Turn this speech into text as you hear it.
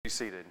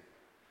seated.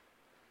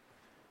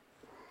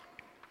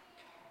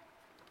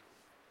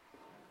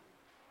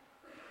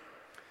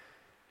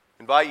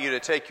 I invite you to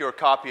take your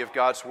copy of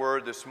God's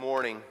Word this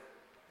morning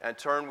and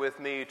turn with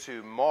me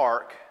to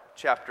Mark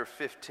chapter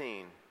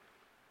 15.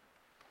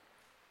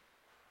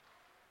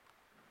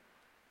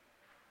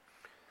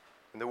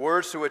 And the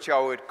words to which I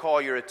would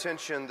call your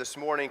attention this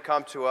morning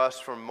come to us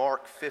from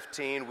Mark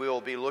 15.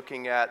 We'll be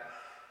looking at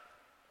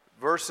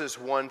verses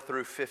 1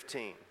 through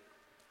 15.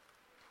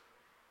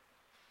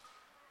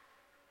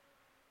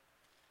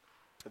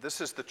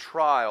 This is the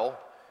trial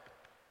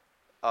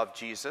of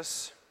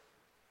Jesus.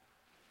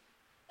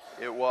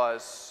 It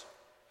was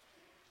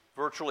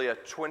virtually a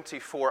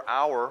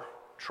 24-hour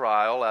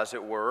trial, as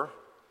it were,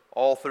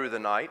 all through the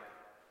night.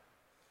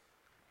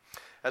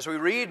 As we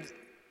read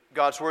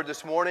God's Word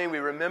this morning, we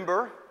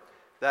remember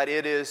that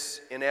it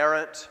is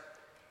inerrant,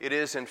 it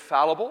is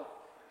infallible,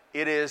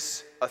 it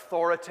is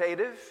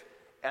authoritative,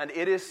 and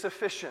it is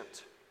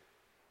sufficient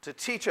to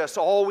teach us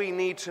all we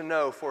need to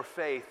know for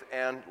faith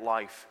and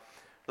life.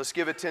 Let's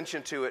give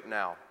attention to it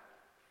now.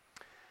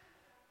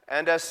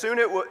 And as soon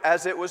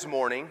as it was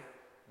morning,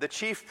 the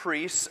chief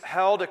priests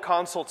held a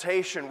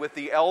consultation with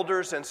the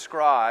elders and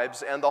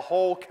scribes and the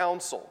whole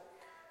council.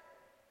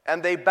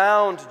 And they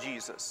bound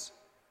Jesus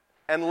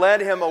and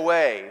led him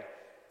away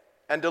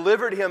and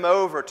delivered him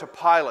over to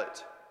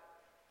Pilate.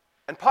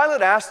 And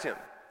Pilate asked him,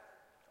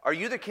 "Are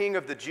you the king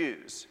of the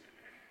Jews?"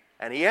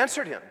 And he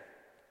answered him,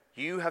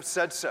 "You have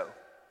said so."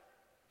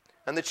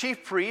 And the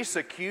chief priests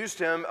accused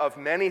him of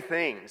many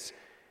things.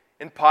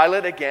 And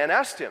Pilate again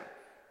asked him,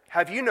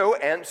 "Have you no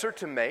answer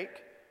to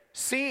make?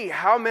 See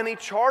how many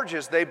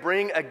charges they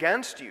bring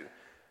against you."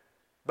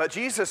 But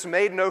Jesus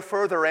made no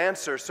further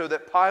answer, so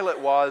that Pilate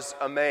was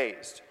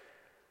amazed.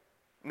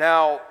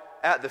 Now,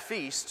 at the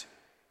feast,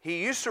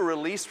 he used to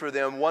release for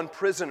them one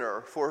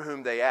prisoner for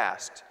whom they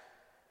asked.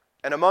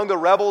 And among the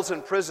rebels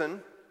in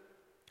prison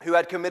who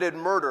had committed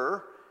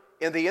murder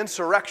in the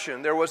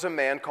insurrection, there was a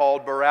man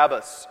called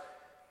Barabbas.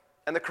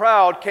 And the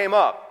crowd came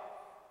up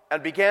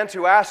and began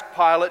to ask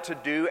Pilate to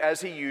do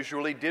as he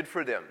usually did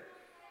for them.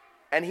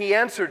 And he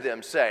answered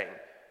them, saying,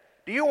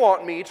 "Do you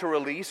want me to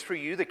release for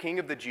you the king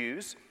of the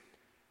Jews?"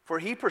 For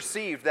he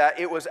perceived that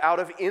it was out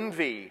of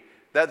envy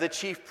that the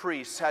chief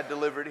priests had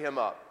delivered him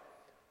up.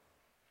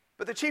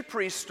 But the chief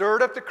priests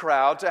stirred up the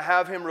crowd to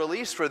have him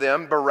release for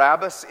them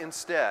Barabbas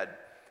instead.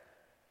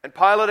 And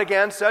Pilate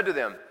again said to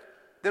them,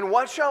 "Then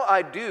what shall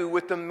I do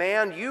with the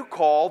man you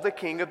call the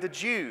king of the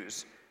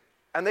Jews?"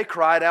 And they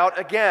cried out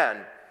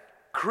again,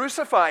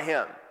 "Crucify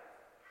him."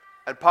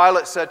 And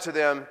Pilate said to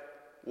them,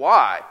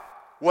 "Why?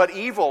 What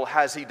evil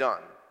has he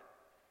done?"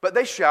 But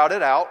they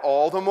shouted out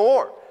all the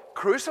more,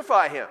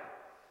 "Crucify him."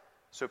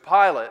 So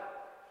Pilate,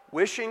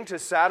 wishing to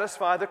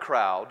satisfy the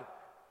crowd,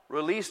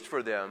 released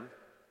for them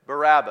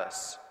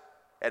Barabbas,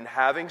 and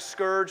having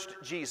scourged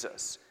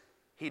Jesus,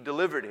 he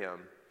delivered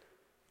him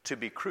to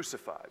be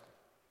crucified.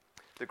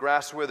 The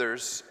grass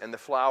withers and the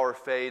flower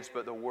fades,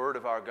 but the word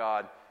of our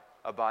God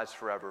abides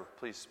forever.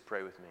 Please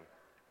pray with me.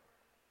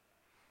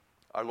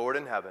 Our Lord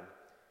in heaven,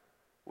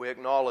 we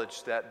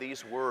acknowledge that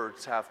these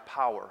words have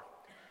power.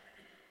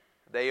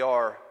 They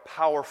are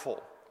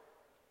powerful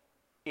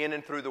in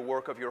and through the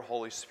work of your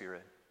Holy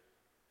Spirit.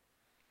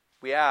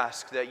 We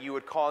ask that you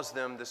would cause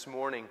them this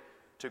morning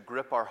to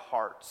grip our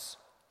hearts.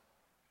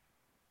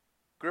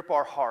 Grip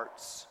our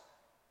hearts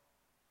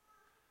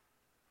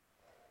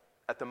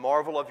at the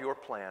marvel of your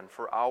plan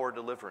for our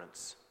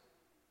deliverance.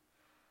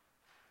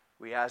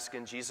 We ask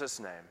in Jesus'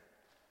 name,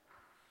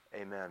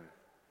 amen.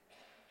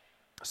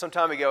 Some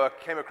time ago, I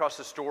came across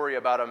a story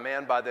about a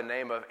man by the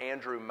name of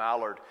Andrew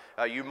Mallard.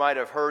 You might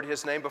have heard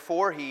his name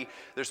before.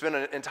 There's been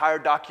an entire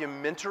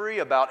documentary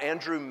about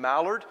Andrew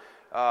Mallard,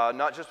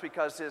 not just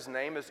because his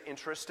name is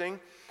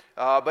interesting,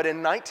 but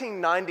in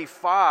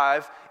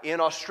 1995 in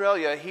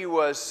Australia, he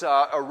was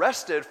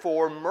arrested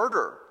for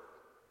murder.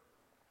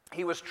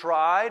 He was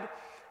tried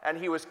and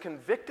he was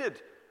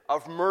convicted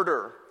of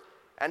murder.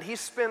 And he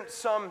spent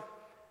some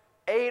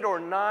 8 or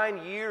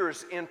 9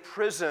 years in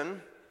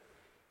prison,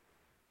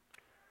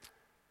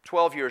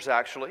 12 years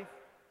actually,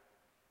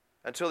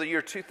 until the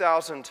year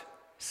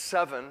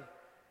 2007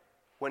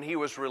 when he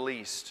was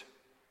released.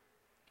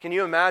 Can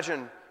you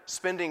imagine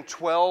spending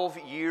 12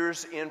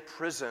 years in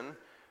prison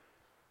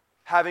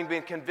having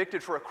been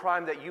convicted for a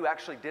crime that you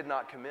actually did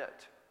not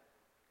commit?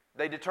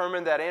 They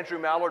determined that Andrew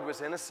Mallard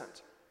was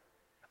innocent.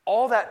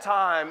 All that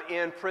time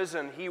in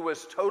prison, he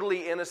was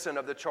totally innocent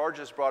of the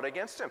charges brought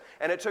against him.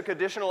 And it took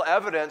additional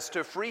evidence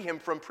to free him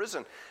from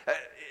prison.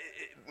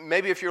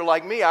 Maybe if you're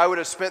like me, I would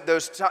have spent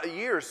those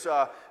years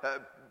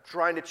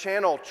trying to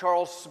channel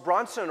Charles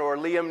Bronson or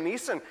Liam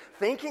Neeson,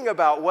 thinking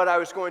about what I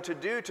was going to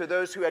do to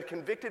those who had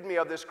convicted me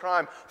of this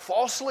crime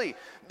falsely.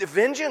 The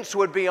vengeance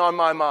would be on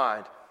my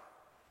mind.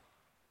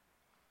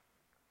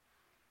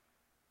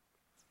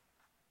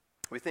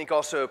 We think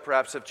also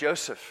perhaps of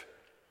Joseph,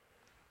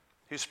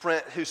 who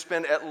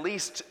spent at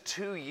least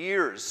 2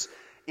 years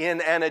in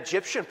an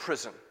Egyptian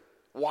prison.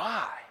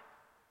 Why?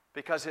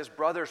 Because his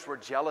brothers were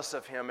jealous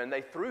of him and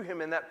they threw him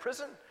in that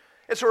prison.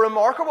 It's a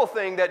remarkable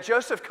thing that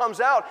Joseph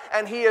comes out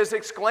and he is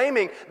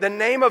exclaiming the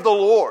name of the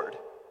Lord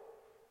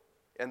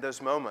in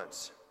those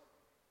moments.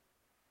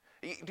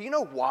 Do you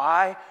know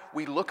why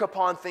we look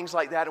upon things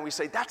like that and we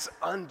say, that's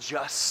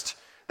unjust?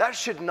 That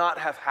should not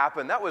have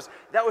happened. That was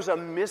a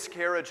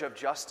miscarriage of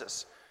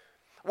justice.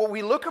 Well,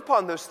 we look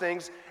upon those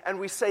things and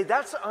we say,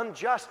 that's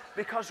unjust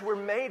because we're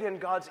made in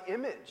God's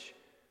image.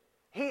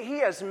 He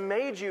has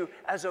made you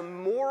as a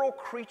moral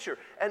creature.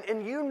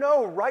 And you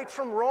know right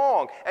from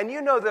wrong. And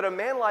you know that a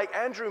man like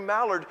Andrew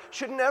Mallard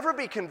should never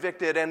be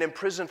convicted and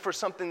imprisoned for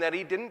something that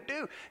he didn't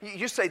do.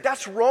 You say,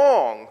 that's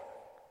wrong.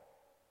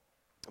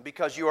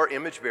 Because you are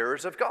image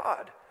bearers of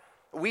God.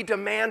 We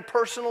demand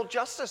personal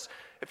justice.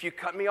 If you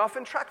cut me off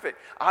in traffic,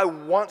 I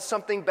want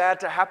something bad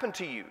to happen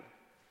to you.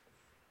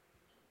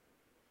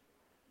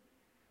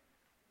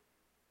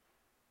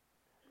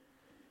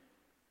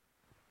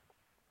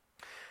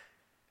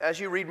 As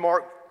you read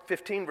Mark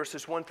 15,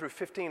 verses 1 through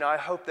 15, I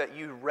hope that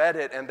you read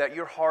it and that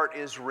your heart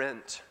is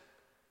rent.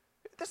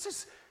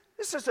 This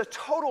is a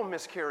total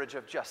miscarriage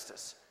of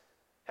justice.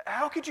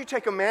 How could you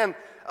take a man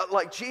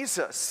like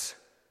Jesus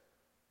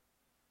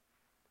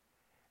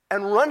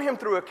and run him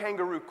through a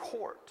kangaroo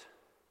court?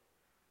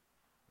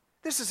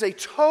 This is a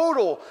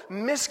total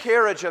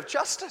miscarriage of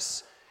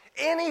justice.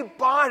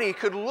 Anybody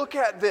could look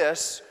at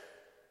this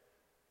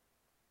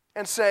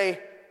and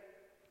say,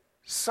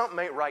 something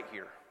ain't right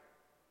here.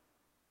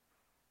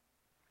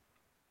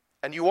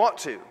 And you ought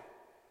to.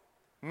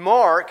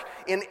 Mark,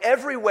 in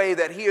every way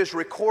that he has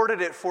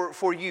recorded it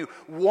for you,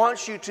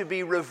 wants you to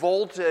be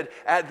revolted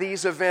at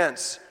these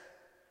events.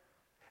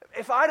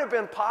 If I'd have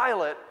been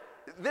Pilate,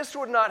 this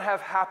would not have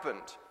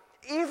happened.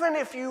 Even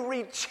if you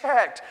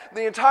reject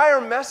the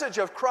entire message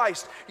of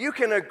Christ, you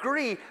can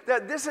agree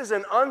that this is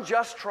an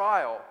unjust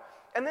trial.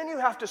 And then you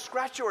have to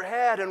scratch your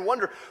head and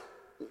wonder,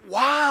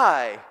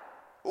 why?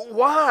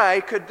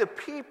 Why could the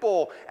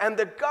people and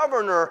the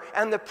governor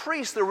and the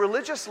priests, the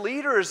religious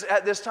leaders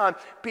at this time,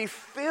 be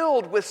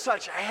filled with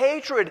such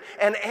hatred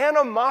and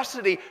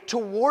animosity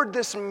toward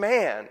this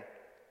man?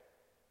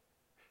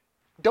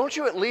 Don't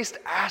you at least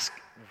ask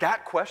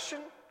that question?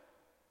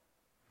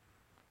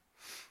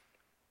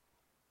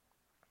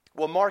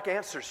 Well, Mark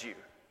answers you.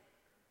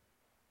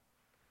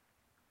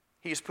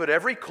 He's put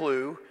every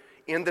clue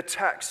in the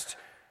text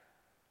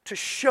to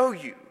show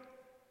you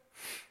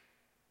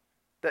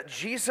that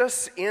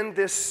Jesus in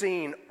this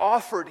scene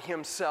offered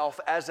himself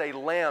as a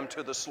lamb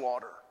to the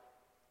slaughter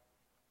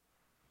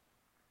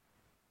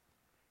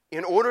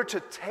in order to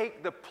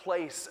take the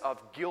place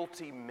of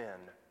guilty men.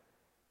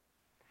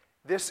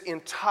 This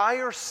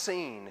entire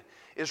scene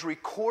is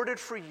recorded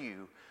for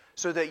you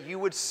so that you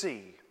would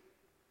see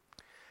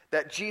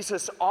that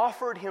Jesus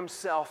offered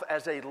himself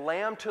as a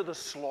lamb to the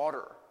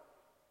slaughter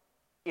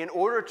in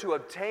order to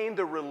obtain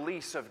the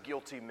release of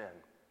guilty men.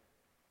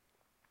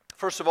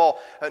 First of all,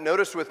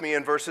 notice with me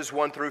in verses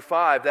 1 through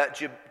 5 that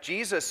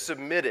Jesus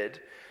submitted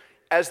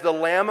as the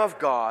Lamb of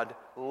God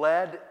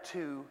led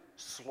to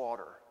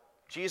slaughter.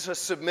 Jesus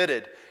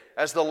submitted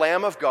as the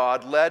Lamb of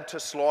God led to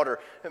slaughter.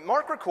 And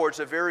Mark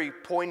records a very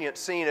poignant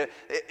scene.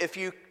 If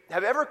you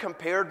have ever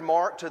compared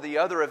Mark to the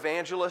other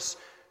evangelists,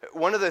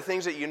 one of the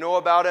things that you know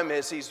about him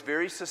is he's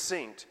very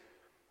succinct.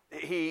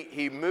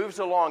 He moves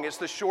along. It's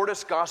the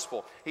shortest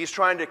gospel. He's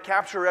trying to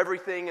capture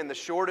everything in the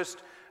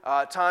shortest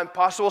time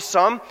possible.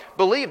 Some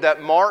believe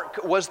that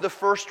Mark was the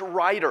first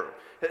writer,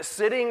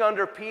 sitting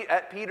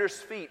at Peter's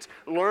feet,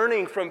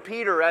 learning from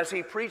Peter as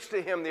he preached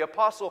to him, the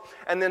apostle,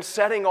 and then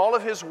setting all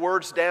of his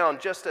words down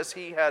just as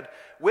he had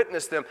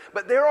witnessed them.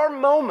 But there are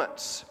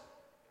moments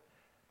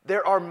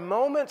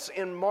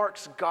in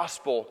Mark's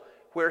gospel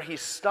where he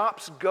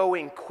stops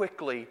going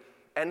quickly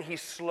and he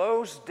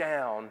slows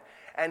down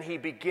and he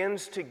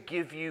begins to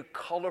give you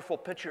colorful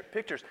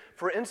pictures.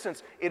 For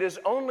instance, it is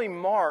only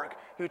Mark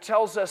who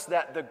tells us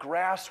that the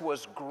grass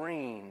was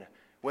green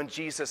when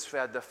Jesus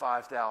fed the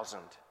 5,000.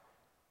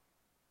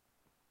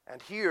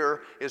 And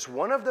here is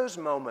one of those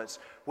moments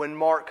when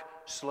Mark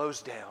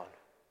slows down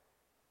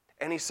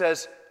and he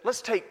says,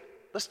 let's take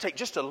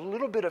just a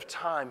little bit of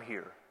time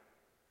here.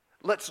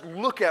 Let's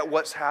look at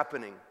what's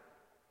happening.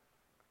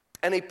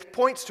 And he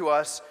points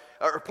us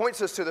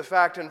to the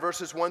fact in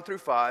verses 1 through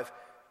 5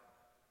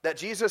 that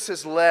Jesus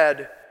is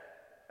led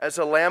as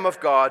a Lamb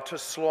of God to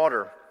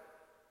slaughter.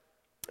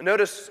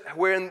 Notice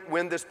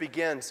when this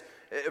begins,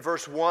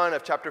 verse 1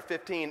 of chapter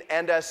 15,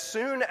 and as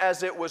soon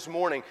as it was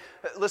morning.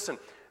 Listen,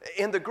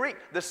 in the Greek,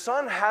 the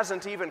sun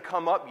hasn't even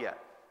come up yet.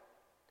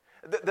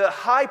 The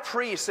high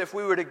priests, if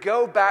we were to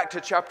go back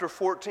to chapter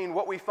 14,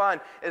 what we find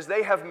is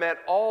they have met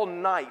all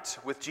night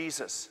with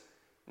Jesus.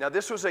 Now,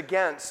 this was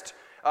against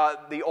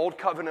the Old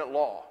Covenant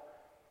law.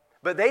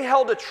 But they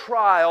held a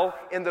trial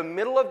in the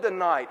middle of the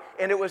night,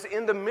 and it was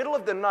in the middle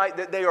of the night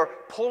that they are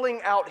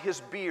pulling out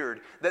his beard,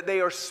 that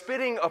they are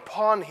spitting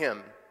upon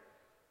him.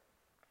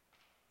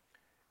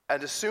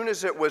 And as soon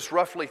as it was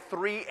roughly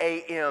 3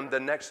 a.m.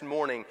 the next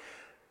morning,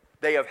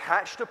 they have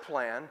hatched a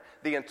plan,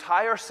 the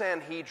entire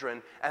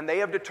Sanhedrin, and they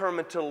have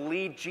determined to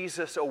lead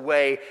Jesus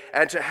away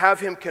and to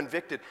have him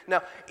convicted.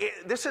 Now,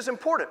 this is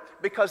important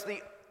because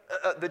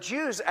the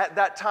Jews at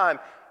that time,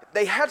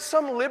 they had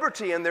some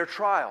liberty in their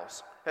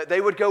trials.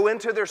 They would go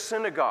into their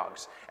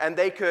synagogues and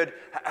they could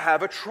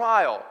have a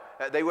trial.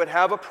 They would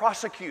have a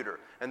prosecutor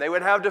and they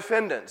would have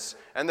defendants,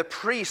 and the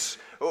priests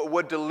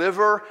would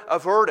deliver a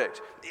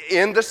verdict.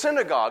 In the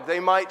synagogue, they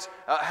might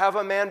have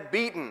a man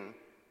beaten.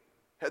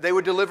 They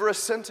would deliver a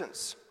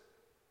sentence.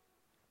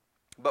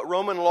 But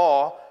Roman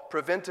law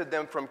prevented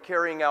them from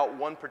carrying out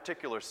one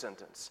particular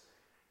sentence.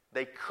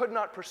 They could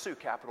not pursue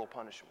capital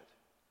punishment.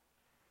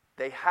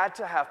 They had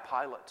to have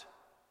Pilate.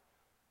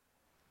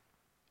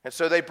 And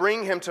so they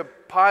bring him to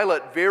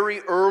Pilate very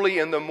early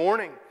in the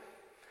morning.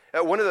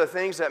 One of the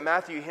things that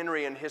Matthew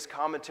Henry in his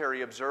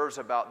commentary observes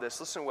about this,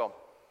 listen well.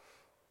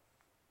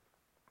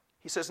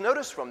 He says,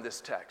 notice from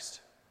this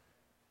text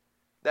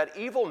that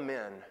evil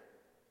men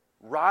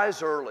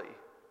rise early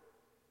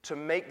to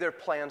make their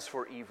plans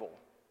for evil.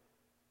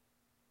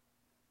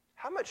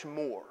 How much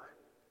more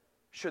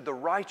should the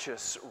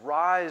righteous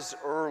rise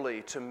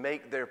early to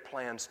make their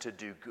plans to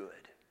do good?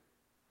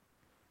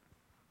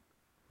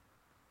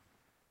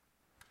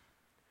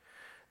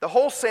 The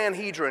whole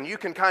Sanhedrin, you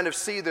can kind of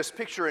see this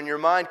picture in your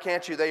mind,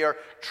 can't you? They are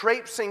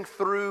traipsing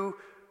through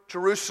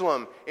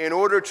Jerusalem in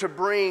order to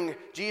bring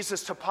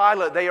Jesus to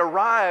Pilate. They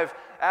arrive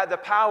at the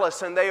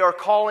palace and they are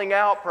calling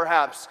out,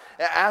 perhaps,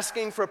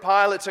 asking for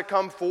Pilate to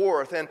come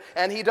forth.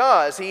 And he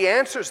does. He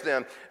answers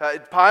them.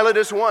 Pilate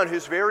is one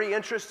who's very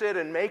interested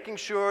in making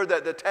sure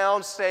that the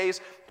town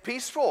stays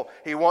peaceful.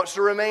 He wants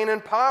to remain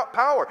in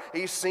power.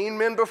 He's seen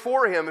men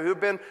before him who've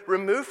been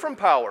removed from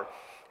power.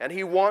 And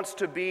he wants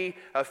to be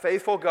a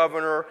faithful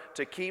governor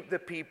to keep the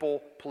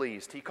people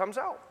pleased. He comes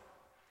out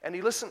and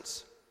he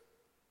listens.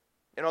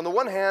 And on the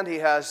one hand, he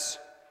has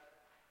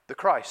the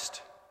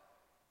Christ.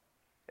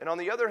 And on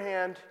the other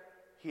hand,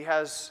 he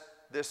has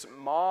this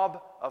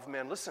mob of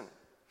men. Listen.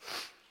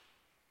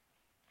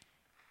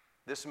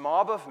 This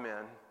mob of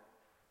men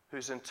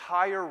whose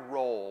entire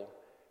role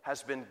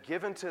has been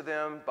given to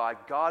them by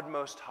God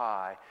Most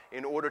High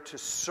in order to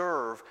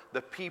serve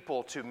the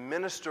people, to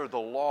minister the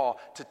law,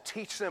 to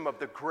teach them of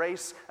the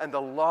grace and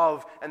the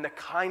love and the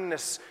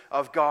kindness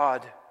of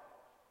God.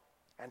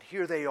 And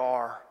here they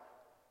are,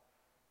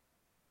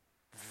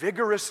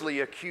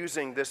 vigorously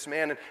accusing this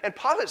man. And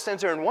Pilate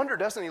stands there in wonder,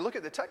 doesn't he? Look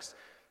at the text.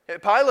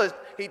 Pilate,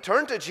 he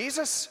turned to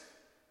Jesus,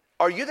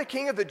 "Are you the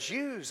king of the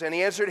Jews?" And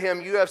he answered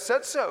him, "You have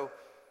said so."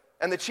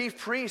 And the chief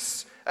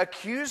priests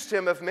accused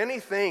him of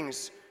many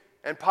things.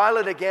 And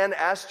Pilate again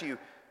asked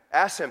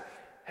him,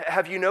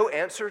 "Have you no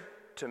answer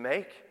to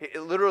make?"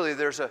 Literally,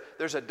 there's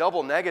a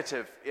double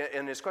negative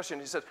in his question.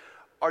 He says,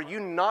 "Are you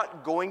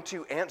not going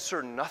to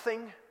answer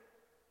nothing?"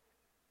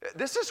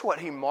 This is what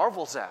he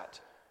marvels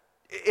at.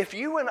 If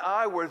you and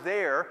I were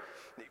there,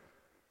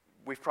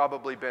 we've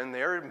probably been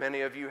there.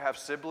 Many of you have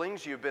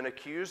siblings. You've been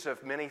accused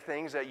of many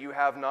things that you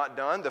have not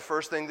done. The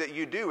first thing that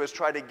you do is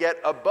try to get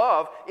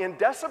above in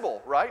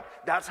decibel, right?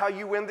 That's how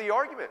you win the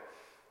argument.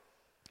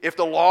 If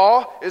the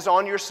law is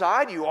on your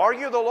side, you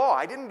argue the law.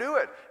 I didn't do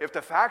it. If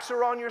the facts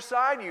are on your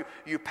side,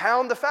 you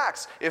pound the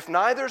facts. If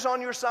neither's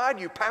on your side,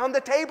 you pound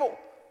the table.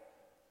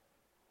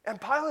 And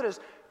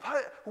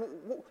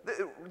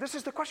this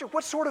is the question.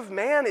 What sort of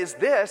man is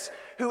this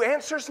who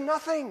answers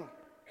nothing?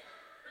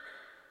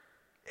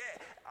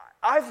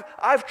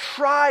 I've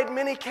tried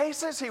many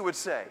cases, he would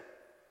say.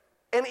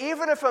 And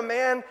even if a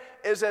man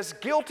is as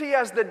guilty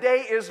as the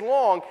day is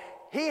long,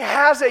 he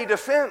has a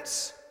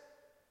defense.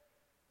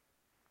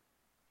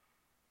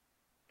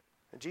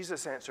 And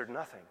Jesus answered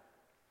nothing.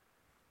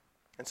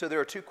 And so there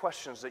are two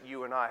questions that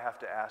you and I have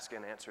to ask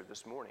and answer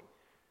this morning.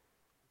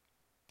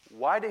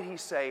 Why did he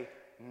say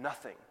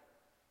nothing?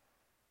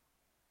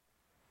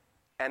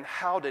 And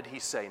how did he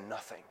say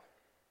nothing?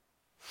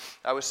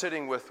 I was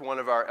sitting with one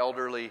of our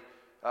elderly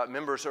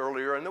members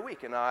earlier in the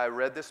week, and I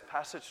read this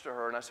passage to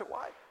her, and I said,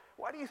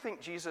 why do you think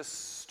Jesus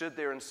stood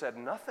there and said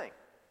nothing?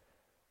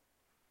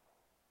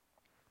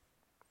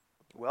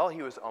 Well,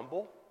 he was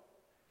humble.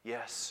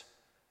 Yes,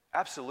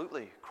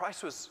 absolutely.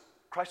 Christ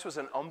was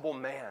an humble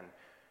man.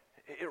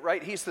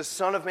 Right? He's the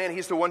Son of Man.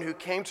 He's the one who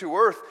came to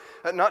earth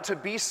not to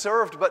be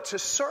served, but to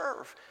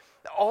serve.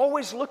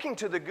 Always looking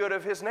to the good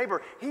of his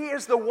neighbor. He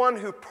is the one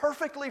who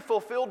perfectly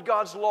fulfilled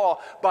God's law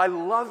by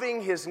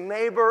loving his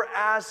neighbor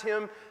as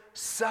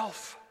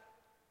himself.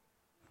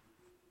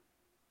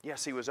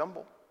 Yes, he was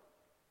humble.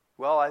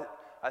 Well,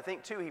 I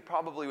think too he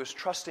probably was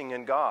trusting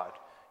in God.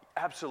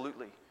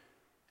 Absolutely.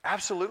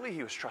 Absolutely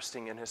he was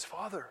trusting in his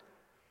Father.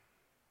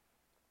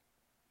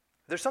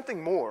 There's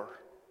something more.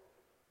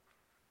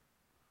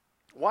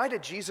 Why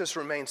did Jesus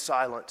remain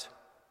silent?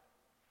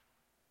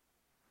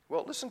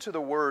 Well, listen to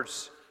the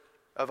words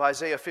of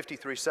Isaiah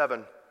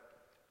 53:7.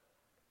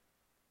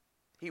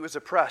 He was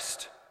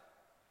oppressed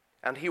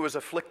and he was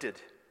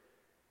afflicted,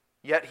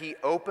 yet he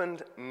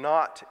opened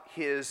not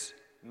his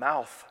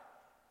mouth.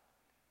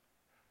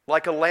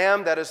 Like a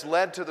lamb that is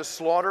led to the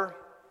slaughter,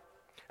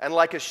 and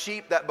like a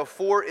sheep that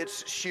before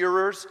its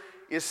shearers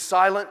is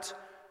silent,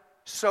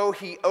 so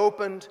he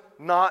opened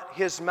not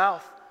his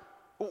mouth.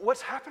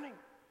 What's happening?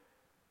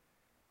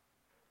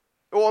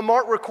 Well,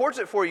 Mark records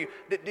it for you.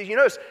 Did you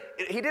notice,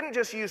 he didn't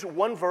just use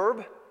one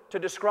verb to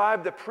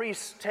describe the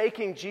priests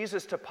taking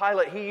Jesus to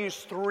Pilate. He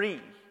used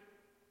three.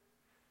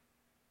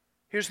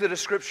 Here's the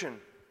description.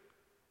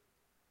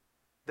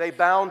 They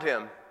bound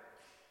him.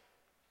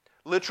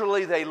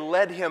 Literally, they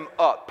led him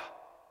up.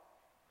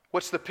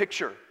 What's the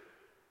picture?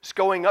 It's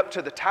going up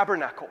to the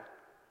tabernacle.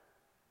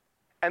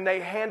 And they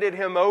handed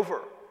him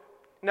over.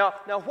 Now,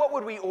 what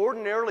would we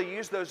ordinarily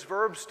use those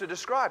verbs to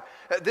describe?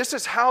 This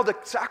is how the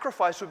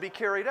sacrifice would be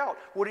carried out.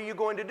 What are you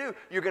going to do?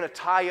 You're going to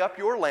tie up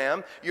your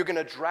lamb, you're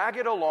going to drag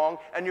it along,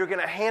 and you're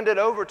going to hand it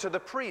over to the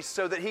priest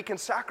so that he can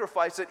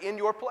sacrifice it in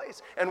your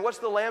place. And what's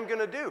the lamb going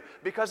to do?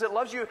 Because it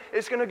loves you,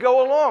 it's going to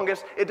go along.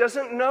 It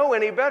doesn't know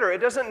any better.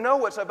 It doesn't know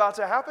what's about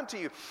to happen to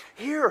you.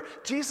 Here,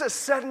 Jesus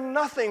said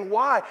nothing.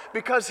 Why?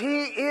 Because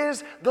he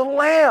is the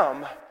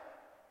lamb.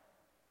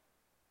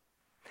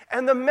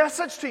 And the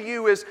message to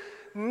you is,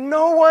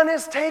 no one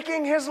is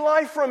taking his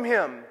life from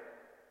him.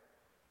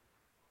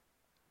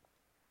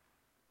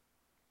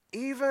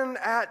 Even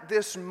at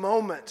this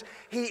moment,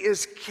 he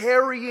is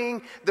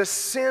carrying the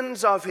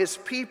sins of his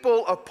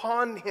people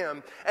upon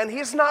him. And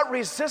he's not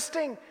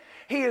resisting.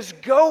 He is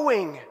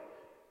going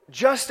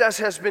just as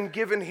has been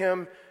given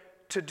him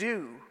to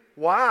do.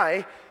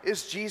 Why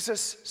is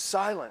Jesus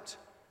silent?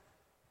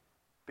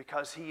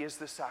 Because he is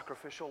the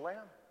sacrificial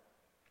lamb.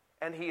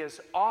 And he is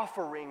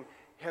offering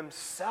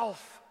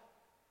himself.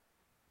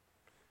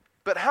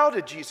 But how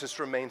did Jesus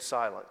remain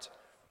silent?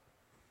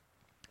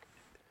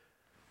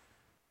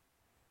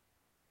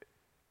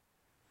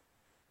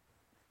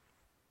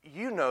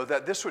 You know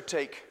that this would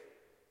take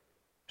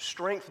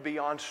strength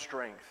beyond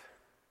strength.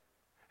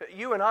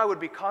 You and I would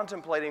be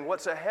contemplating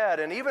what's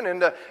ahead. And even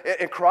in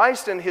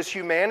Christ and his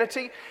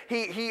humanity,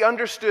 he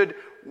understood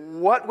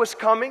what was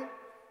coming,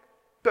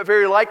 but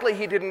very likely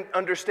he didn't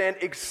understand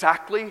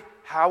exactly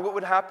how it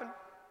would happen.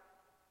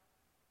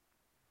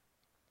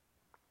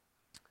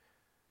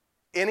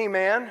 Any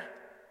man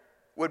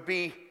would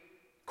be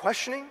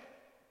questioning,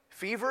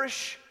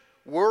 feverish,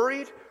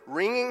 worried,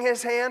 wringing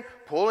his hand,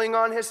 pulling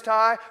on his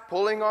tie,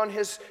 pulling on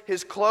his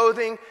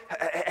clothing,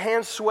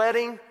 hands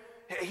sweating.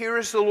 Here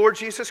is the Lord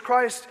Jesus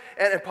Christ.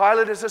 And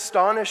Pilate is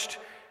astonished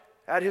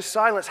at his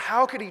silence.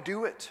 How could he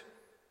do it?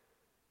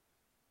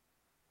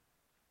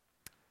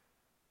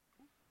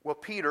 Well,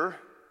 Peter,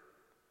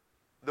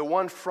 the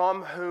one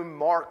from whom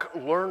Mark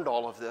learned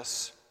all of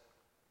this,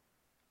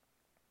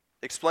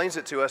 explains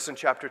it to us in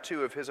chapter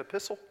 2 of his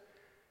epistle.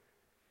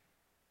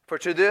 For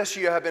to this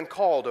you have been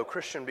called, O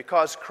Christian,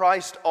 because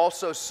Christ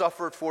also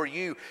suffered for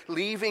you,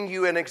 leaving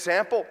you an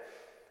example,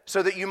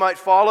 so that you might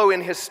follow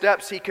in his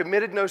steps. He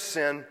committed no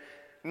sin,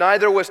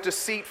 neither was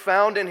deceit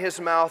found in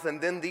his mouth.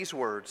 And then these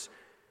words,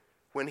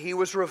 when he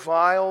was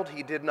reviled,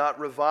 he did not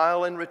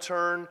revile in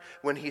return.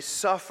 When he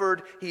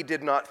suffered, he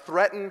did not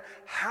threaten.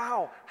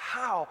 How?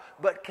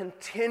 But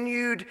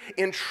continued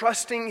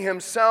entrusting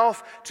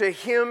himself to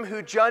him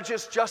who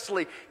judges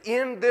justly.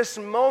 In this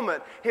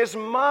moment, his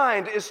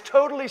mind is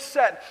totally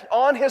set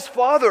on his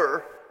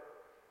Father.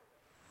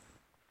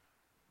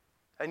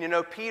 And you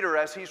know, Peter,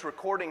 as he's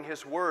recording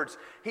his words,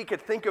 he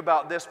could think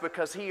about this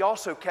because he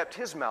also kept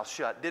his mouth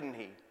shut, didn't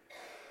he?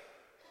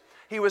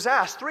 He was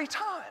asked 3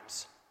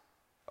 times,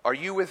 are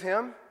you with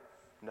him?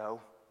 No.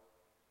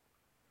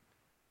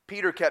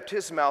 Peter kept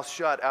his mouth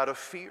shut out of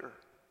fear.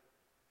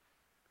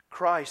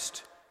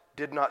 Christ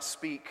did not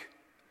speak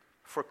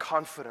for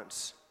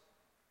confidence.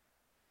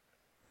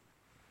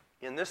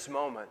 In this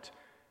moment,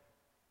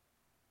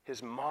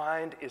 his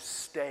mind is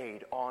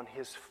stayed on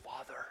his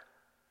Father.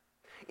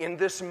 In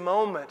this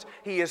moment,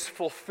 he is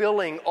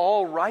fulfilling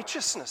all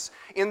righteousness.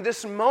 In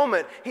this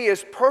moment, he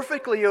is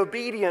perfectly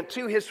obedient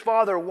to his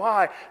Father.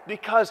 Why?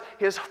 Because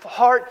his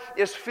heart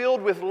is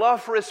filled with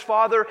love for his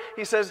Father.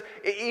 He says,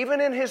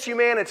 even in his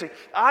humanity,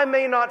 I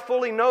may not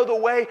fully know the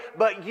way,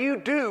 but you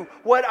do.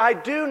 What I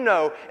do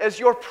know is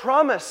your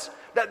promise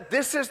that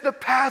this is the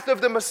path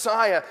of the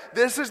Messiah.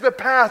 This is the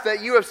path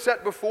that you have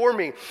set before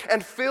me.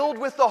 And filled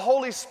with the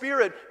Holy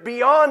Spirit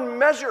beyond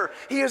measure,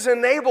 he is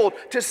enabled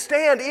to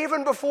stand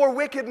even before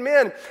wicked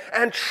men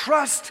and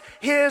trust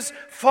his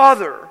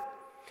Father.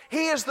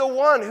 He is the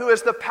one who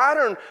is the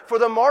pattern for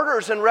the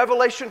martyrs in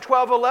Revelation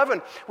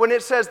 12:11, when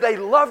it says they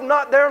love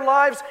not their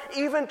lives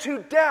even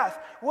to death.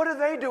 What are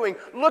they doing?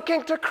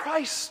 Looking to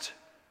Christ.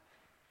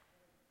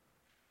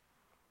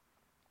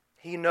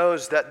 He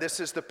knows that this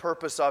is the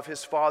purpose of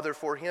his Father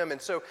for him. And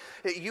so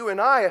you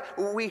and I,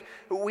 we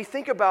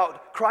think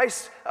about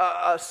Christ's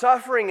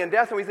suffering and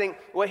death, and we think,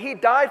 well, he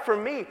died for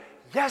me.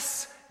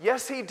 Yes,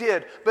 he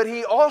did. But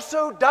he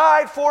also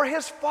died for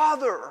his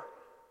Father.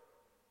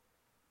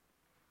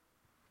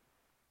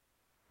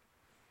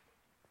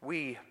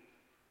 We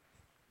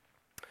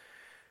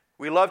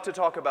love to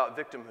talk about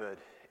victimhood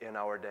in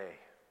our day.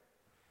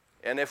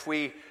 And if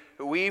we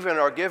even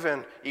are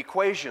given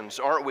equations,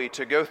 aren't we,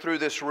 to go through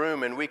this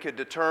room, and we could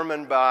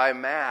determine by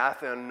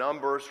math and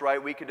numbers,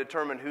 right? We could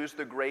determine who's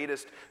the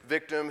greatest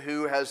victim,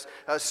 who has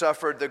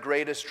suffered the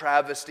greatest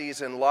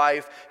travesties in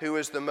life, who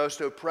is the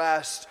most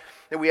oppressed.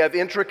 And we have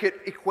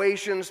intricate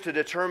equations to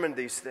determine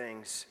these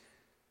things.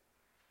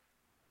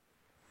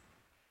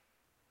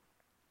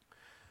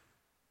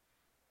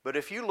 But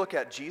if you look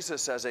at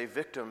Jesus as a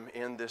victim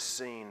in this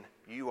scene,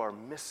 you are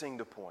missing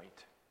the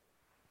point.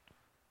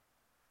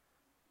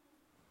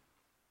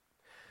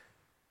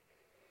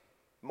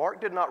 Mark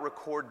did not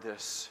record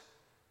this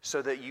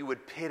so that you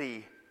would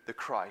pity the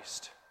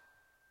Christ.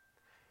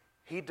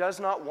 He does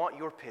not want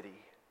your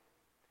pity.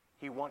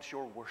 He wants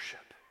your worship.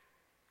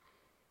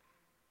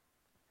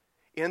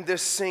 In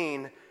this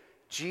scene,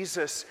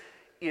 Jesus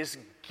is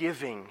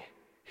giving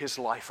his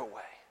life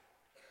away.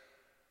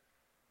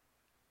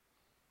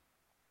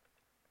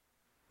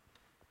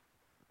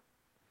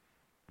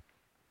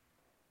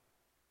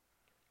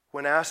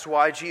 When asked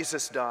why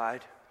Jesus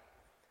died,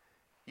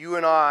 you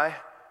and I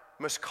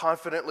must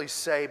confidently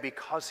say,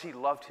 because he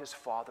loved his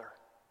Father.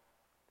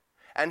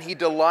 And he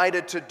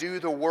delighted to do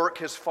the work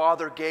his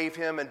Father gave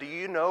him. And do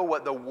you know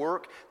what the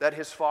work that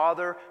his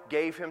Father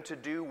gave him to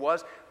do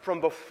was?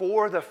 From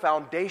before the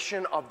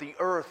foundation of the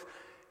earth,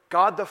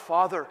 God the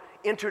Father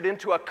entered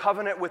into a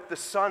covenant with the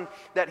Son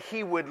that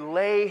he would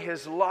lay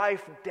his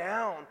life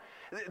down.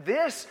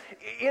 This,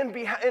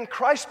 in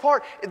Christ's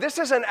part, this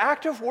is an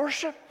act of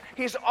worship.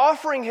 He's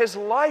offering his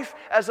life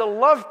as a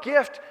love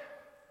gift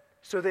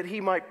so that he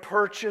might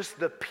purchase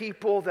the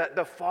people that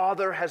the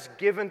Father has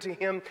given to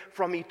him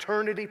from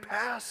eternity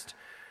past.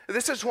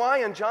 This is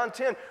why in John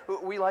 10,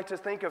 we like to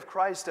think of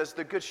Christ as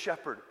the Good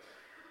Shepherd.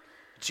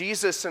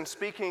 Jesus, in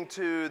speaking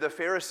to the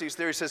Pharisees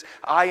there, he says,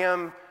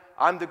 I'm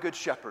the Good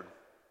Shepherd.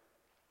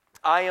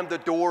 I am the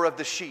door of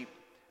the sheep.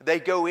 They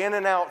go in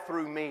and out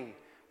through me.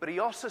 But he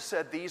also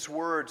said these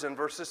words in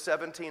verses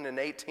 17 and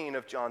 18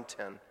 of John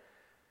 10.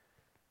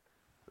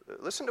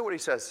 Listen to what he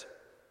says.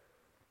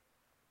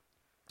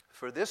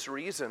 For this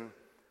reason,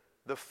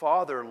 the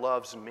Father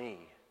loves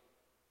me,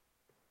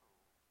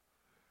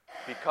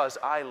 because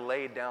I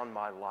lay down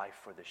my life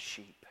for the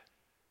sheep.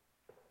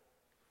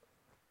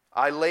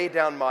 I lay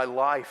down my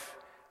life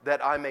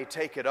that I may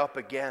take it up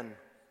again.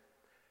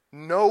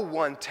 No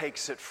one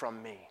takes it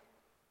from me.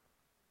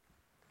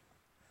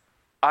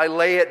 I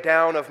lay it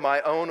down of my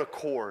own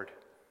accord.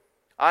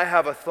 I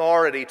have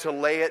authority to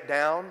lay it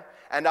down,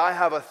 and I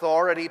have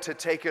authority to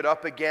take it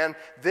up again.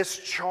 This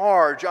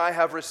charge I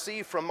have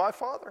received from my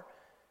Father.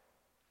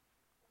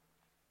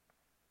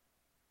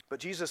 But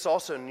Jesus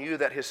also knew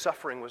that his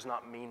suffering was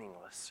not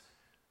meaningless.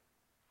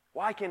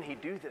 Why can he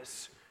do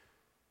this?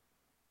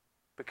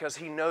 Because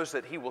he knows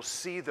that he will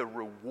see the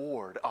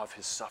reward of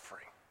his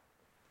suffering.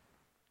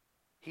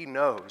 He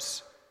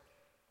knows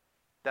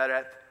that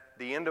at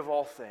the end of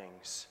all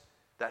things,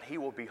 that he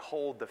will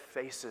behold the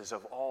faces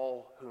of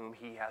all whom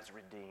he has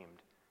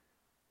redeemed.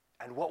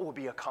 And what will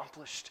be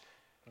accomplished?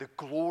 The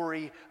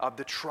glory of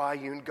the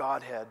triune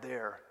Godhead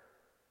there.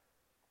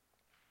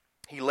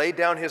 He laid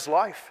down his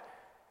life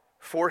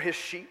for his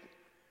sheep.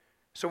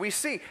 So we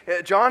see,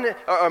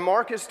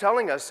 Mark is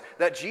telling us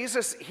that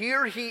Jesus,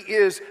 here he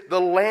is the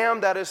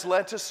lamb that is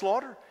led to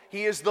slaughter.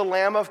 He is the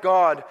Lamb of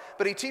God.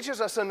 But he teaches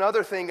us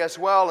another thing as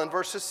well in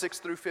verses 6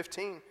 through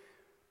 15.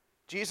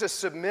 Jesus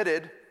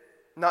submitted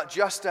not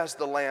just as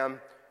the lamb,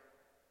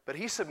 but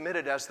he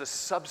submitted as the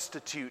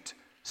substitute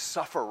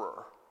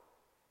sufferer.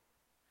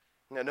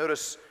 Now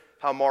notice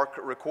how Mark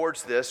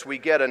records this. We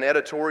get an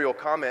editorial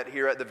comment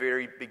here at the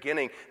very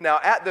beginning. Now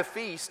at the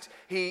feast,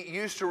 he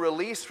used to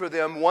release for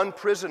them one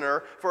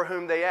prisoner for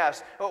whom they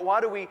asked. Well,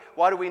 why do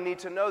we need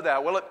to know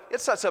that? Well,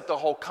 it sets up the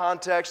whole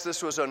context.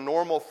 This was a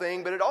normal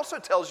thing, but it also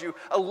tells you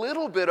a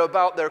little bit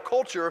about their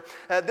culture.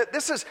 That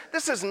this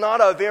is not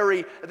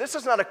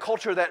a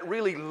culture that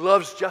really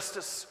loves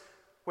justice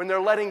when they're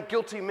letting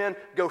guilty men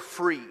go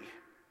free.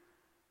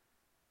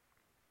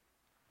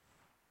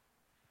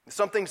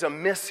 Something's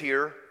amiss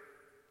here.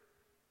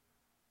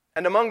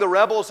 And among the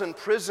rebels in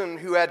prison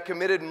who had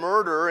committed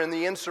murder in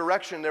the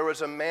insurrection, there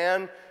was a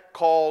man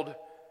called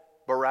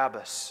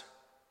Barabbas.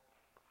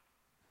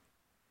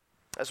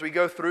 As we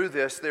go through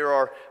this, there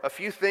are a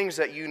few things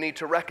that you need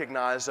to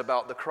recognize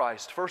about the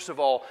Christ. First of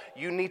all,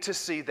 you need to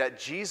see that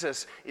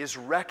Jesus is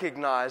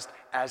recognized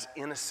as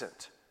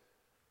innocent.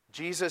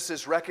 Jesus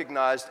is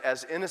recognized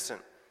as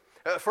innocent.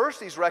 First,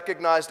 he's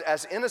recognized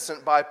as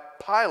innocent by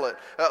Pilate.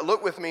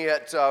 Look with me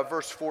at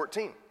verse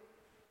 14.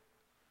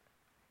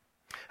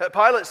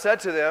 Pilate said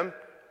to them,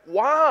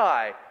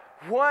 "Why?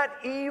 What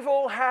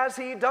evil has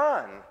he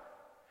done?"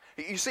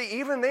 You see,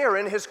 even there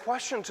in his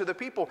question to the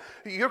people,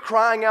 you're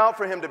crying out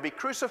for him to be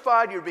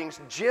crucified. You're being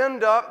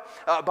ginned up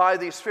by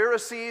these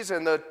Pharisees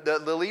and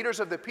the leaders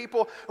of the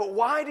people. But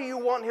why do you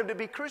want him to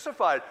be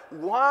crucified?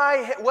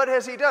 Why? What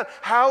has he done?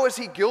 How is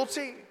he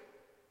guilty?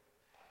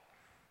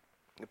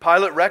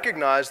 Pilate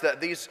recognized that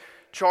these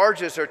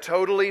charges are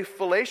totally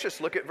fallacious.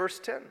 Look at verse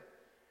 10.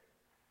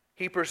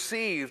 He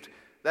perceived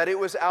that it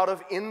was out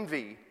of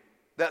envy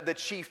that the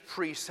chief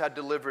priests had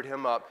delivered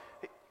him up.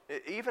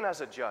 Even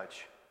as a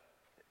judge,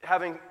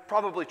 having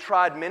probably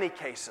tried many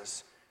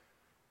cases,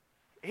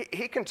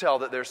 he can tell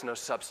that there's no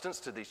substance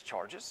to these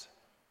charges.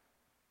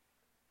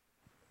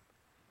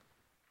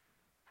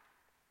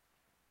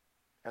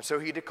 And so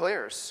he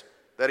declares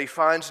that he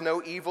finds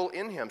no evil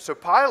in him. So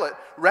Pilate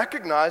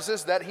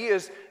recognizes that he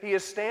is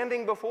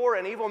standing before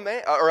an evil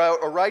man or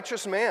a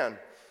righteous man.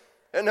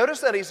 And notice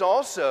that he's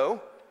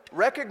also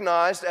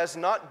recognized as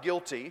not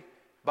guilty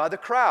by the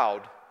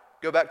crowd.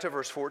 Go back to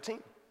verse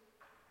 14.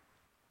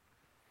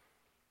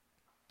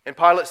 And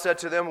Pilate said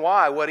to them,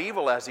 "Why? What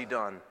evil has he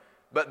done?"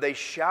 But they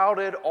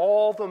shouted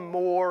all the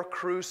more,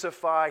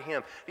 "Crucify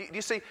him." Do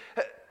you see?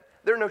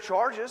 There are no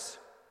charges.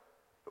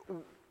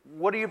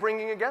 What are you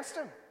bringing against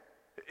him?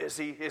 Is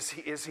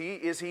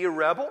he a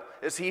rebel?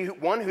 Is he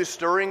one who's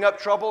stirring up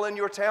trouble in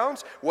your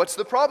towns? What's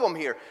the problem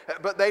here?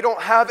 But they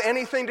don't have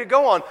anything to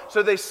go on,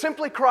 so they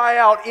simply cry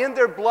out in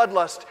their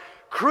bloodlust,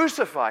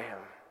 "Crucify him."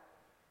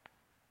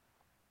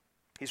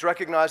 He's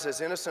recognized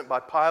as innocent by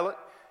Pilate.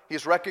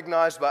 He's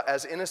recognized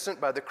as innocent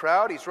by the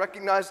crowd. He's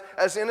recognized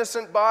as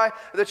innocent by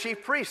the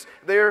chief priests.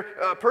 They're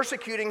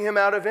persecuting him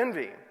out of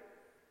envy.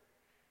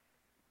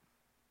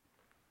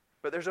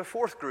 But there's a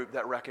fourth group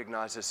that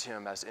recognizes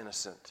him as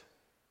innocent.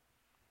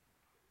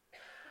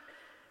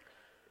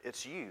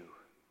 It's you.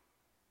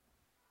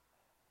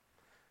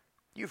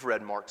 You've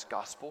read Mark's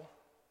gospel.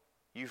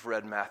 You've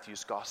read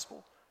Matthew's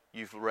gospel.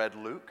 You've read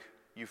Luke.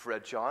 You've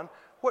read John.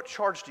 What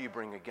charge do you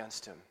bring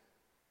against him?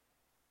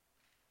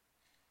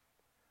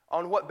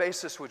 On what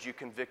basis would you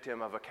convict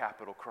him of a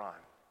capital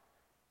crime?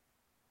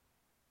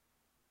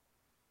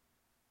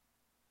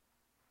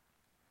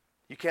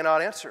 You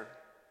cannot answer,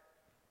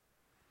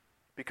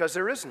 because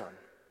there is none.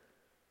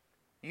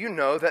 You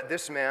know that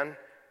this man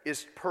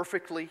is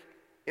perfectly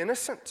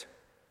innocent.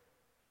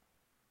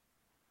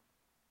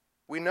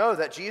 We know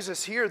that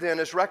Jesus here then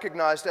is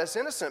recognized as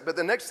innocent, but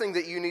the next thing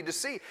that you need to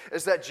see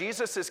is that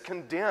Jesus is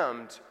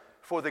condemned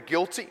for the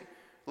guilty.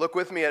 Look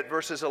with me at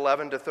verses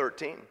 11 to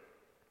 13.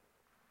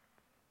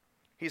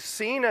 He's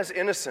seen as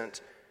innocent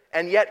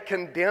and yet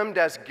condemned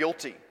as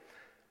guilty.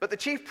 But the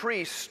chief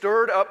priests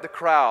stirred up the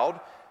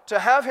crowd to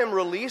have him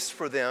released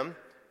for them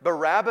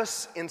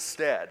Barabbas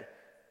instead.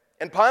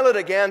 And Pilate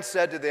again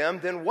said to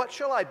them, "Then what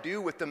shall I do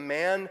with the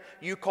man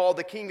you call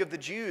the King of the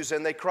Jews?"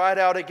 And they cried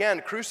out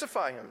again,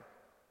 "Crucify him."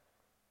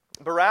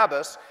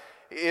 Barabbas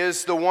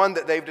is the one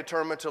that they've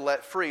determined to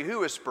let free.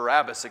 Who is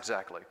Barabbas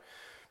exactly?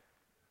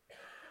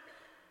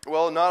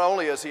 Well, not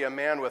only is he a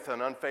man with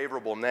an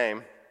unfavorable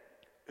name,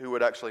 who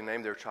would actually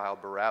name their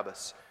child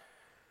Barabbas,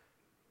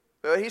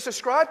 he's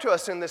described to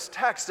us in this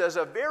text as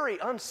a very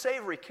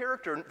unsavory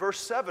character. In verse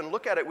 7,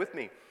 look at it with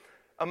me.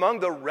 Among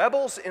the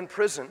rebels in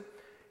prison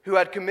who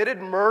had committed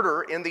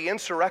murder in the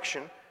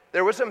insurrection,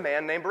 there was a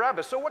man named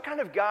Barabbas. So what kind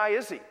of guy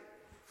is he?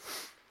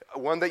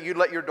 One that you'd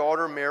let your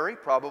daughter marry?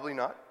 Probably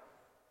not.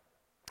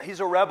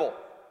 He's a rebel.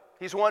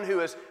 He's one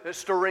who is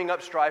stirring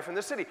up strife in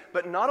the city.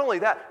 But not only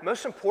that,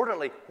 most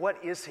importantly,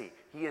 what is he?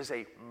 He is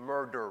a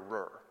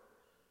murderer.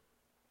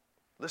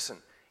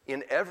 Listen,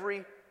 in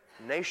every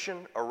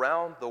nation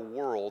around the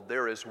world,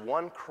 there is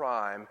one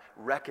crime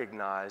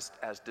recognized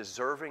as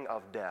deserving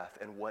of death.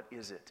 And what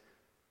is it?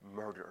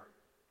 Murder.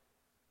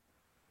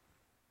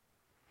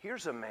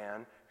 Here's a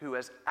man who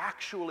has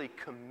actually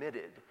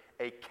committed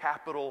a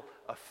capital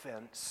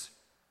offense.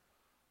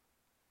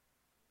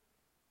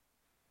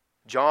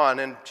 John,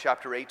 in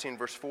chapter 18,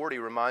 verse 40,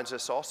 reminds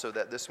us also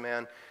that this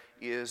man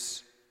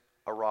is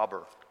a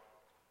robber.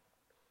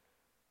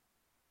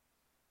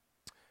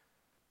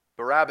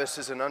 Barabbas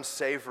is an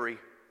unsavory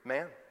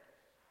man.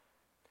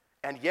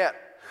 And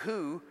yet,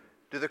 who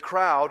do the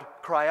crowd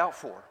cry out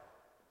for?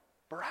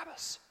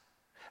 Barabbas.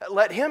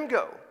 Let him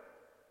go.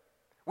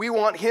 We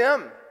want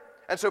him.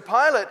 And so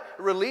Pilate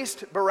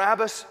released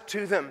Barabbas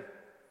to them.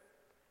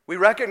 We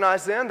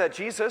recognize then that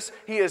Jesus,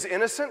 he is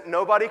innocent.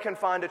 Nobody can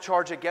find a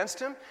charge against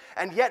him.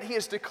 And yet he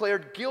is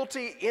declared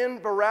guilty in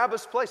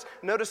Barabbas' place.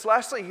 Notice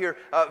lastly here,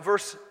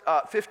 verse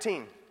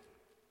 15.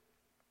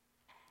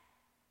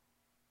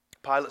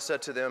 Pilate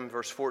said to them,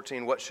 verse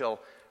 14,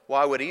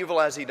 "Why, what evil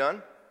has he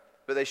done?"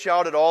 But they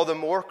shouted all the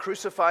more,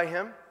 "Crucify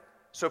him."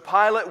 So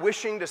Pilate,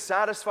 wishing to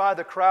satisfy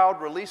the crowd,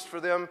 released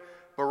for them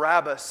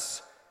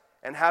Barabbas.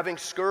 And having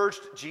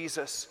scourged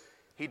Jesus,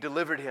 he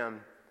delivered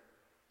him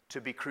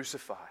to be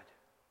crucified.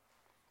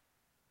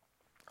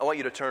 I want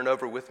you to turn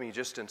over with me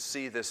just and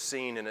see this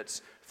scene in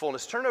its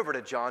fullness. Turn over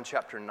to John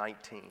chapter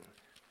 19.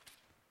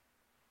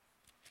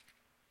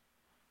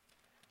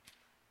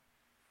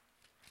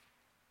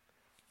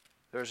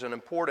 There's an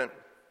important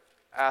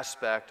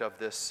aspect of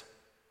this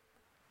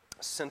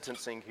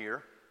sentencing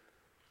here.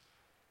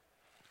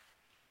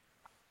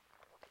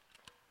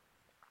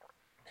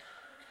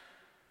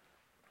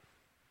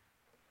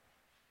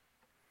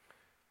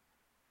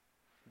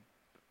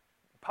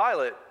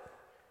 Pilate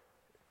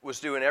was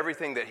doing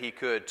everything that he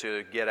could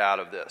to get out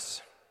of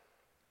this.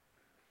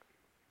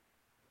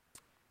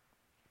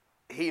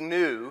 He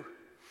knew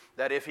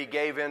that if he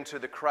gave in to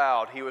the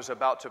crowd, he was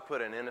about to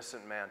put an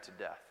innocent man to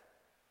death.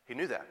 He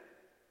knew that.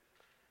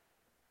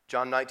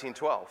 John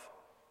 19:12.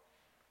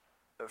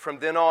 From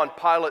then on,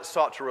 Pilate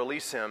sought to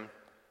release him,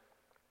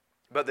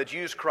 but the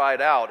Jews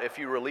cried out, "If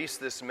you release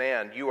this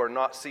man, you are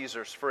not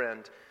Caesar's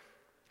friend.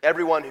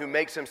 Everyone who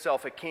makes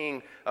himself a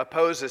king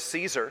opposes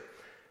Caesar."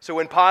 So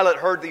when Pilate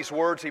heard these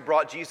words, he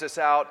brought Jesus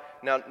out.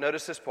 Now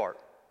notice this part.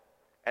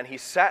 And he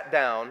sat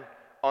down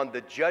on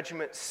the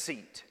judgment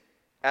seat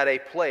at a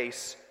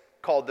place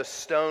called the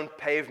stone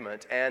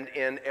pavement, and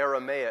in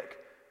Aramaic,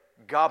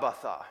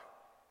 Gabbatha.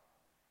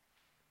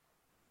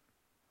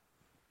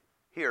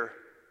 Here,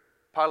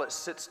 Pilate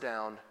sits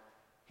down.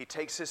 He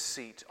takes his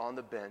seat on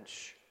the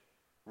bench,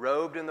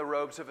 robed in the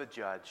robes of a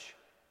judge,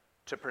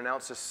 to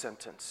pronounce a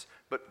sentence.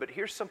 But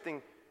here's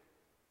something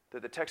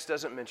that the text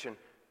doesn't mention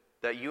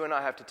that you and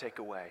I have to take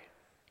away.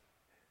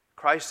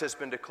 Christ has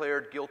been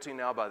declared guilty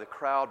now by the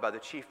crowd, by the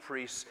chief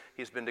priests.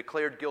 He's been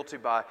declared guilty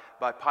by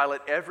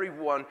Pilate.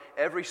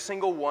 Every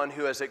single one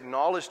who has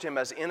acknowledged him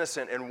as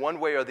innocent in one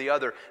way or the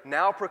other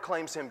now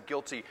proclaims him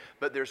guilty.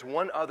 But there's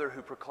one other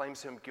who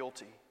proclaims him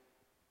guilty.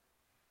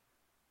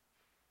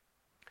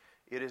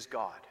 It is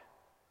God.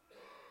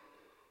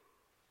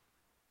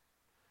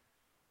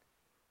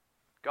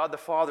 God the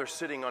Father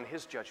sitting on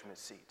his judgment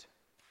seat,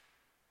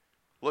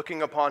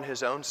 looking upon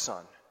his own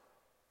Son,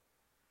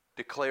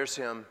 declares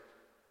him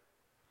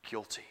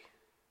guilty.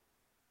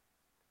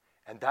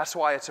 And that's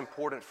why it's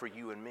important for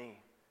you and me.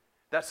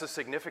 That's the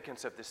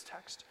significance of this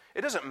text.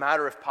 It doesn't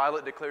matter if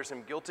Pilate declares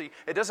him guilty.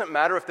 It doesn't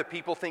matter if the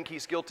people think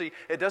he's guilty.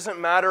 It doesn't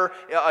matter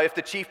if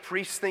the chief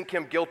priests think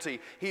him guilty.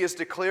 He is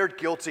declared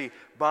guilty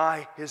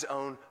by his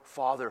own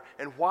Father.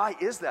 And why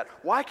is that?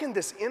 Why can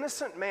this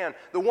innocent man,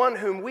 the one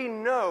whom we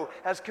know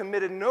has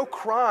committed no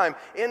crime,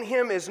 in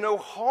him is no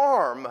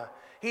harm,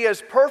 he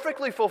has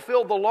perfectly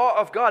fulfilled the law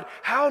of God,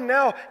 how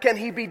now can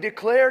he be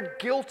declared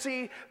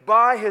guilty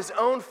by his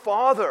own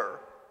Father?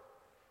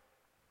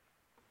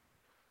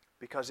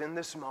 Because in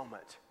this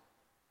moment,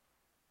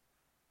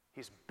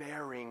 he's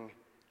bearing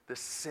the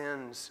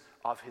sins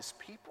of his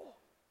people.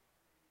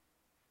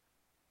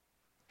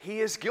 He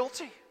is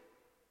guilty.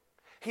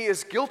 He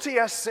is guilty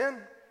as sin.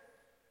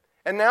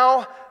 And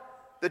now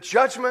the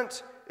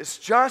judgment is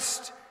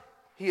just.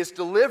 He is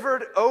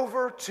delivered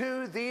over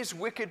to these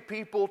wicked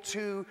people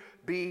to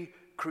be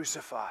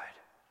crucified.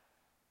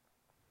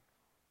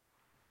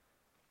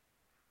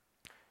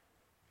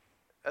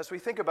 As we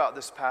think about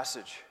this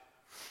passage,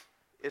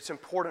 it's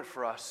important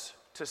for us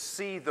to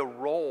see the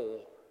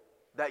role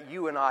that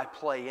you and I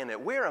play in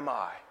it. Where am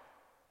I?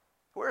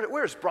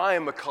 Where's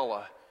Brian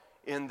McCullough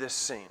in this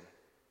scene?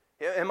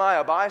 Am I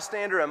a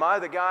bystander? Am I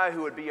the guy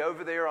who would be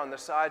over there on the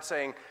side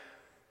saying,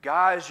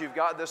 guys, you've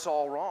got this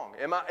all wrong?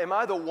 Am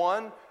I the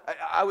one?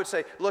 I would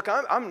say, look,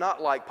 I'm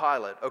not like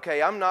Pilate,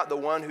 okay? I'm not the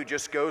one who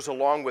just goes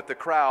along with the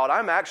crowd.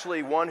 I'm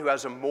actually one who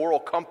has a moral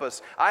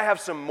compass. I have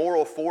some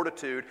moral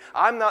fortitude.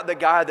 I'm not the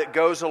guy that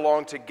goes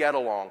along to get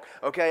along,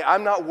 okay?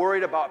 I'm not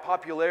worried about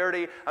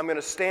popularity. I'm going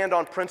to stand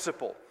on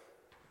principle.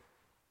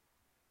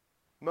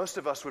 Most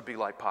of us would be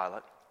like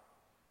Pilate,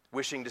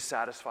 wishing to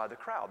satisfy the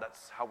crowd.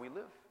 That's how we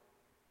live.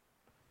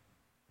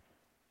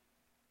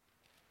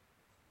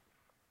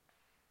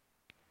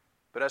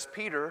 But as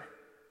Peter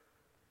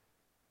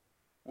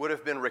would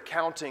have been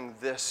recounting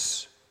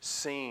this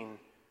scene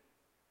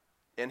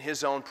in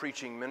his own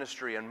preaching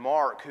ministry, and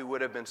Mark, who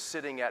would have been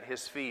sitting at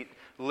his feet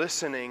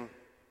listening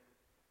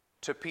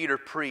to Peter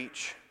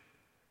preach,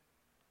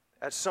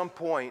 at some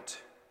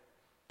point,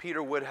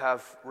 Peter would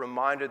have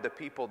reminded the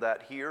people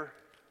that here,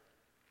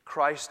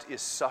 Christ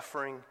is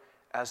suffering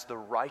as the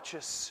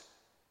righteous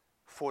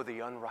for the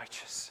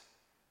unrighteous.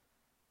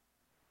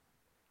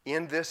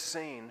 In this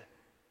scene,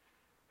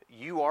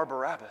 you are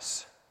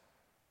Barabbas.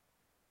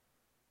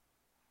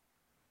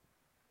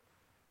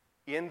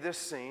 In this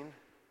scene,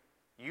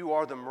 you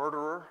are the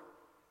murderer,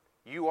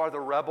 you are the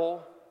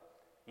rebel,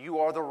 you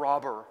are the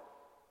robber.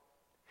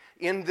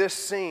 In this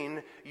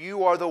scene,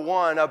 you are the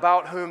one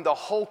about whom the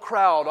whole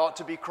crowd ought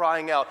to be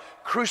crying out,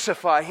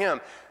 crucify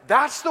him.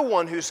 That's the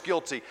one who's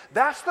guilty.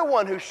 That's the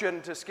one who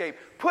shouldn't escape.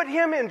 Put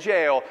him in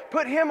jail.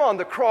 Put him on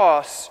the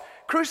cross.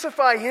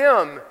 Crucify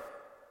him.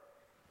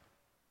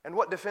 And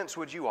what defense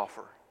would you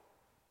offer?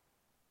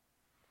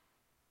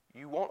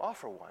 You won't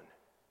offer one,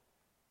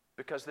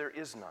 because there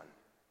is none.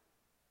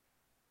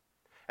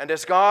 And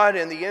as God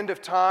in the end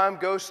of time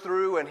goes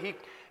through and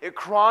it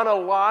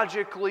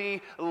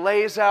chronologically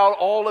lays out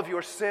all of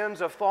your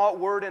sins of thought,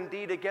 word, and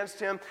deed against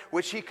him,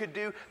 which he could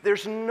do,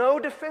 there's no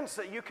defense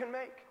that you can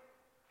make.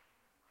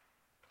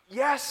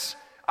 Yes,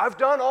 I've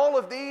done all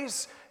of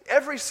these,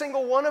 every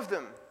single one of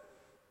them.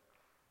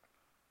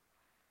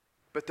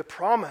 But the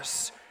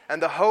promise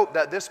and the hope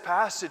that this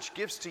passage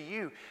gives to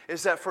you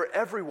is that for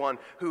everyone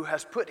who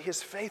has put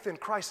his faith in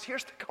Christ,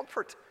 here's the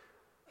comfort.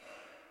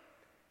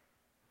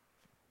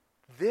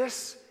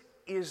 This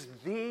is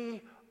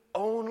the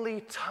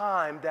only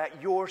time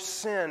that your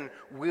sin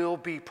will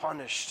be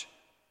punished.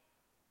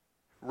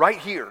 Right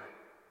here.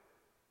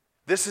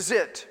 This is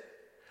it.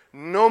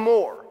 No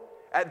more.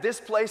 At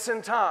this place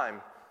in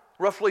time,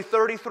 roughly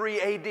 33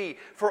 AD,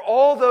 for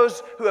all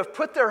those who have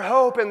put their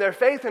hope and their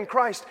faith in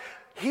Christ,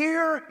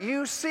 here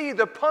you see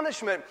the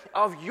punishment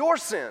of your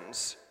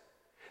sins,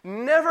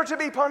 never to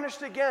be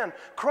punished again.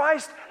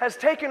 Christ has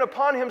taken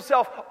upon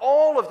himself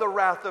all of the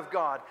wrath of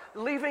God,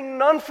 leaving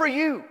none for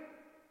you.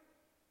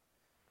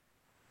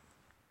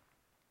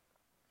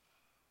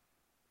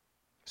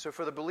 So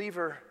for the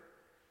believer,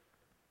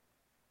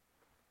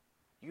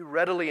 you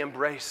readily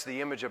embrace the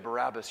image of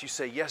Barabbas. You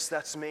say, yes,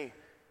 that's me.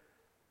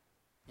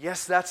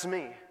 Yes, that's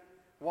me.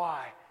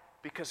 Why?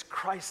 Because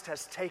Christ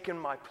has taken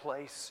my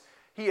place.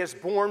 He has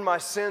borne my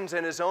sins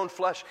in His own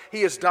flesh.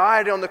 He has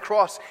died on the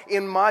cross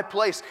in my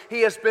place.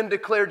 He has been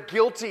declared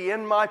guilty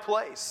in my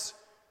place.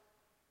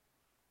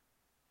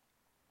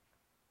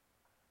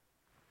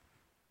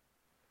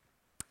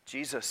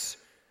 Jesus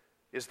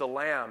is the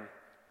Lamb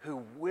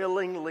who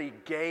willingly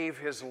gave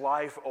His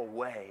life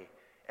away.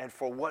 And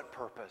for what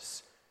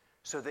purpose?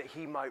 So that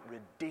He might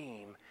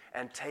redeem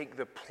and take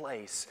the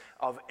place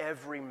of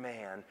every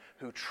man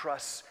who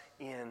trusts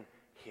in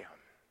Him.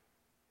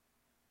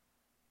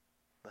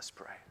 Let's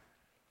pray.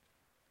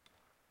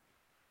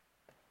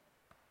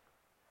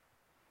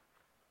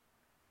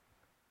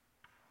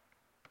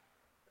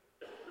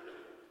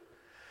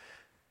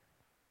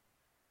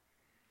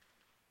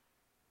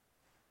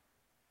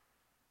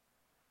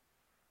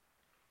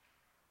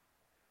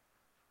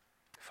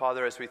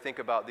 Father, as we think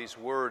about these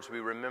words, we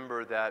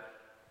remember that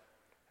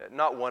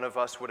not one of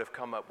us would have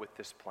come up with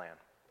this plan.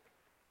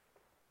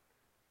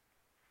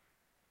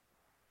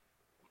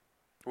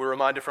 We're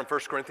reminded from 1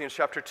 Corinthians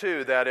chapter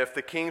 2 that if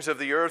the kings of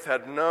the earth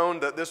had known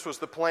that this was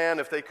the plan,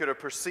 if they could have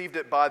perceived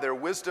it by their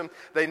wisdom,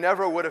 they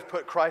never would have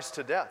put Christ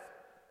to death.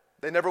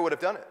 They never would have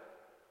done it.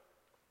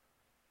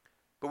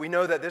 But we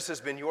know that this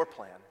has been your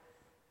plan.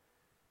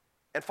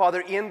 And Father,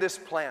 in this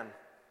plan,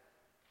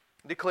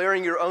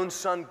 declaring your own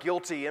Son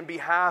guilty in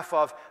behalf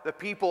of the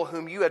people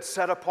whom you had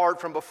set apart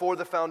from before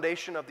the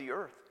foundation of the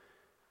earth,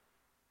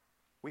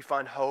 we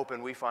find hope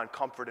and we find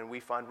comfort and we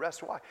find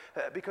rest. Why?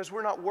 Because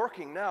we're not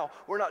working now.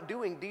 We're not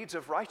doing deeds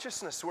of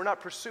righteousness. We're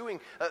not pursuing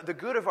the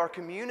good of our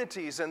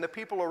communities and the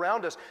people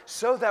around us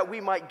so that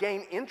we might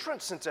gain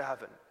entrance into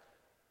heaven.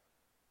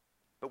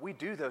 But we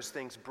do those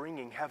things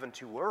bringing heaven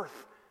to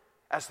earth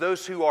as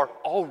those who are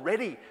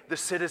already the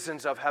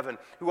citizens of heaven,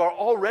 who are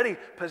already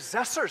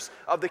possessors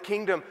of the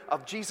kingdom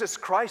of Jesus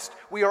Christ.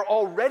 We are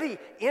already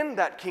in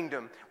that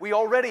kingdom. We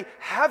already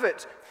have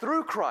it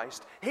through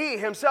Christ. He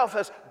Himself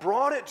has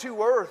brought it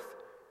to earth,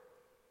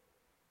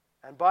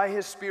 and by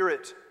His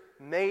Spirit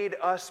made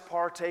us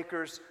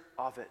partakers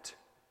of it.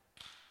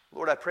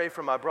 Lord, I pray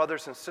for my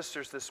brothers and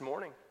sisters this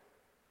morning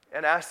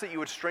and ask that you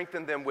would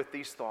strengthen them with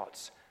these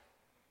thoughts,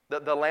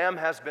 that the Lamb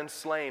has been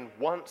slain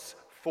once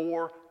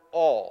for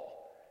all,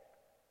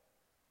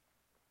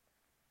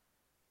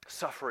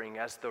 suffering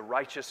as the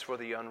righteous for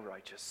the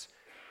unrighteous.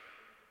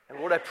 And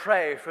Lord, I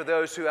pray for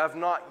those who have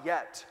not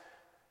yet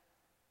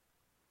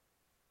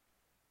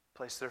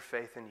placed their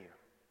faith in you.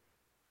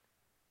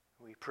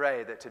 We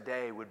pray that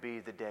today would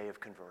be the day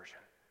of conversion.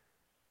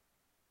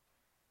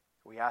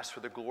 We ask for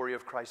the glory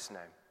of Christ's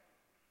name.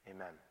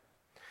 Amen.